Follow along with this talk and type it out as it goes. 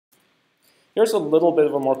Here's a little bit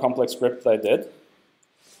of a more complex script that I did.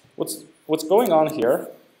 What's going on here,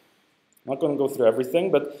 I'm not going to go through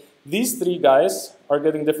everything, but these three guys are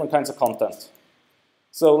getting different kinds of content.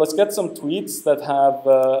 So let's get some tweets that have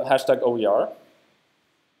hashtag OER,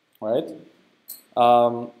 right?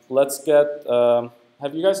 Let's get,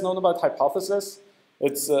 have you guys known about Hypothesis?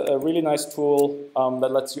 It's a really nice tool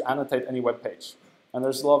that lets you annotate any web page. And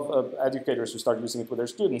there's a lot of educators who start using it with their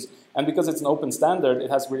students. And because it's an open standard, it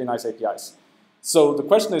has really nice APIs. So the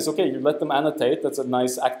question is, okay, you let them annotate. That's a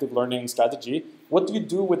nice active learning strategy. What do you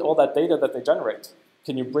do with all that data that they generate?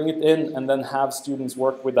 Can you bring it in and then have students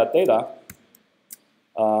work with that data?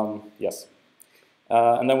 Yes.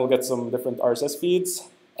 And then we'll get some different RSS feeds.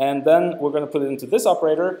 And then we're going to put it into this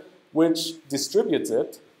operator, which distributes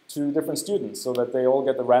it to different students so that they all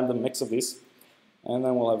get a random mix of these. And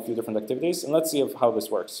then we'll have a few different activities. And let's see how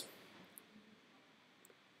this works.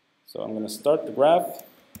 So I'm going to start the graph.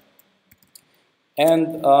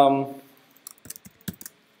 And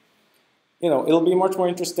you know, it'll be much more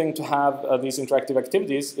interesting to have these interactive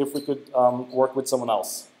activities if we could work with someone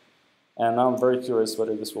else. And now I'm very curious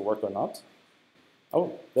whether this will work or not.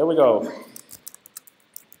 Oh, there we go.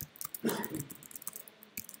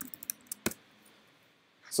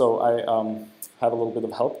 So I have a little bit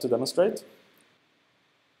of help to demonstrate.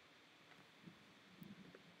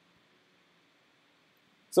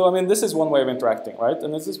 So I mean, this is one way of interacting, right?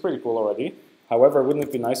 And this is pretty cool already. However, wouldn't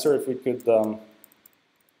it be nicer if we could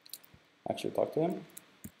actually talk to him?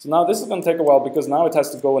 So now this is going to take a while because now it has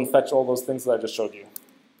to go and fetch all those things that I just showed you.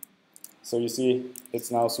 So you see, it's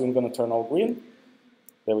now soon going to turn all green.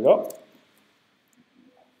 There we go.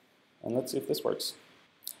 And let's see if this works.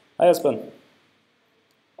 Hi, Espen.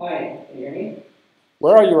 Hi, can you hear me?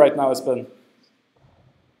 Where are you right now, Espen?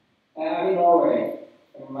 I'm in Norway,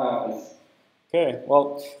 in my office. Okay,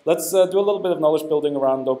 well, let's do a little bit of knowledge building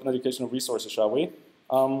around open educational resources, shall we?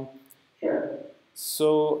 Sure.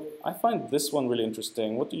 So I find this one really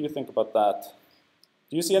interesting. What do you think about that?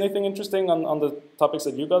 Do you see anything interesting on the topics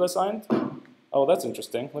that you got assigned? Oh, that's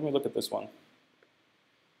interesting. Let me look at this one.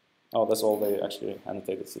 Oh, that's all they actually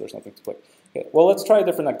annotated, so there's nothing to click. Okay, well, let's try a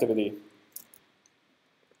different activity.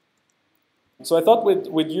 So I thought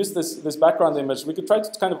we'd use this background image. We could try to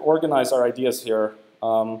kind of organize our ideas here.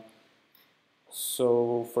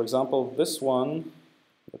 So, for example, this one,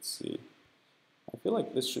 let's see. I feel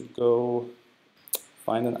like this should go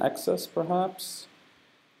find an access, perhaps.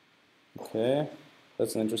 Okay,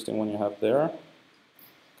 that's an interesting one you have there.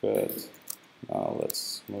 Good. Now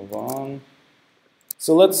let's move on.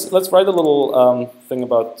 So let's write a little thing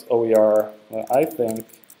about OER. I think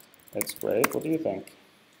it's great. What do you think?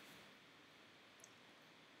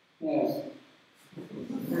 Yes.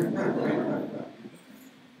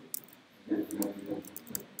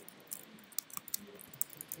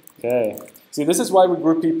 Okay. See, this is why we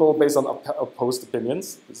group people based on opposed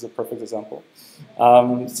opinions. This is a perfect example.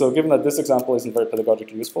 So given that this example isn't very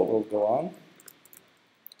pedagogically useful, we'll go on.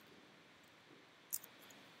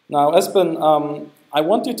 Now, Espen, I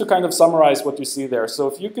want you to kind of summarize what you see there. So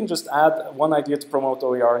if you can just add one idea to promote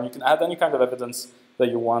OER, and you can add any kind of evidence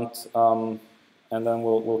that you want, and then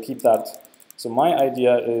we'll keep that. So my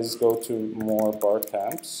idea is go to more bar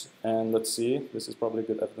camps, and let's see, this is probably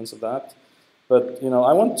good evidence of that. But, you know,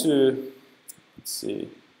 I want to, let's see,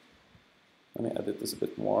 let me edit this a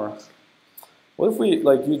bit more. What if we,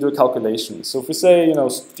 like, you do a calculation? So if we say, you know,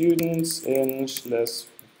 students in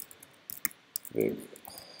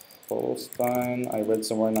Schleswig-Holstein, I read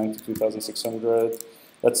somewhere 92,600.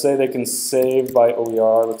 Let's say they can save by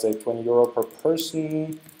OER, let's say 20 euro per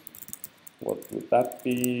person. What would that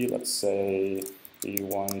be? Let's say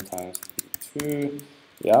B1 times B2.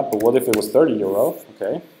 Yeah, but what if it was 30 euro?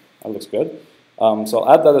 Okay, that looks good. So I'll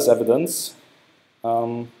add that as evidence.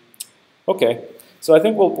 Okay, so I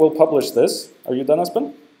think we'll publish this. Are you done,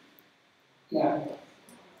 Espen? Yeah.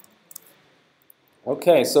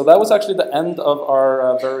 Okay, so that was actually the end of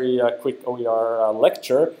our very quick OER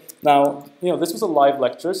lecture. Now, you know, this was a live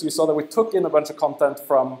lecture, so you saw that we took in a bunch of content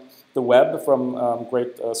from the web, from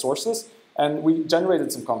great sources, and we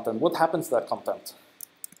generated some content. What happens to that content?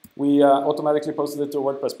 We automatically posted it to a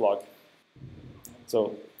WordPress blog.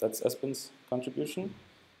 So that's Espen's contribution.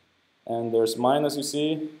 And there's mine, as you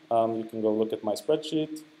see. You can go look at my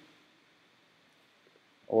spreadsheet.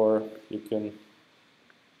 Or you can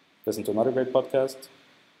listen to another great podcast.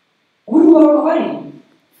 Who are mine?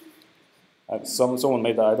 Someone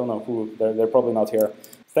made that. I don't know who. They're probably not here.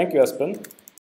 Thank you, Espen.